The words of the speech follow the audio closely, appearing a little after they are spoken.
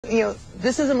You know,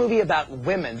 this is a movie about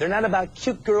women. They're not about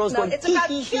cute girls going it's about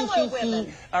killer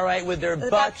women. All right, with their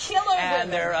butts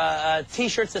and their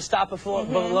T-shirts that stop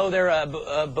below their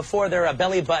before their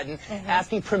belly button,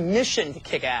 asking permission to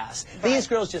kick ass. Right. These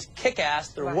girls just kick ass.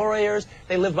 They're warriors.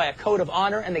 They live by a code of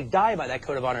honor, and they die by that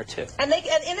code of honor too. And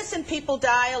innocent people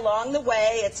die along the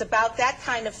way. It's about that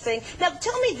kind of thing. Now,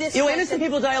 tell me this. You know, innocent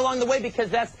people die along the way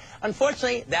because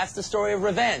unfortunately, that's the story of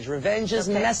revenge. Revenge is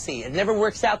messy. It never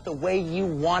works out the way you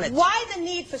want it to. Why the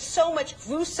need for so much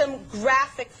gruesome,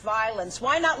 graphic violence?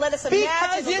 Why not let us imagine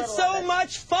Because it's so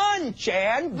much fun,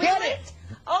 Jan. Really? Get it?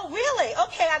 Oh, really?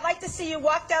 Okay, I'd like to see you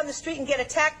walk down the street and get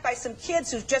attacked by some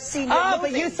kids who've just seen your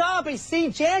movie. But you saw it. But see,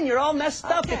 Jan, you're all messed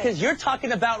up because you're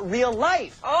talking about real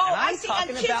life. Oh, and I'm I see.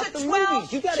 talking And about the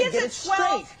movies. You got to get it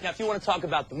straight. Now, if you want to talk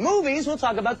about the movies, we'll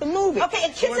talk about the movies. Okay,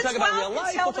 and kids at 12 about real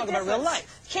life, we'll talk about real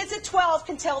life. Kids at 12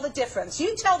 can tell the difference.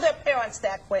 You tell their parents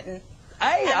that, Quentin.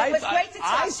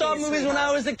 I saw movies when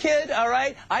I was a kid, all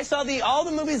right? I saw all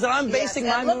the movies that I'm basing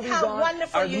my movies on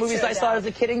are the movies I saw as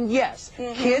a kid, and yes,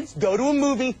 kids go to a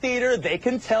movie theater, they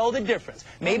can tell the difference.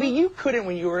 Maybe you couldn't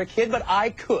when you were a kid, but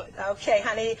I could. Okay,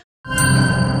 honey.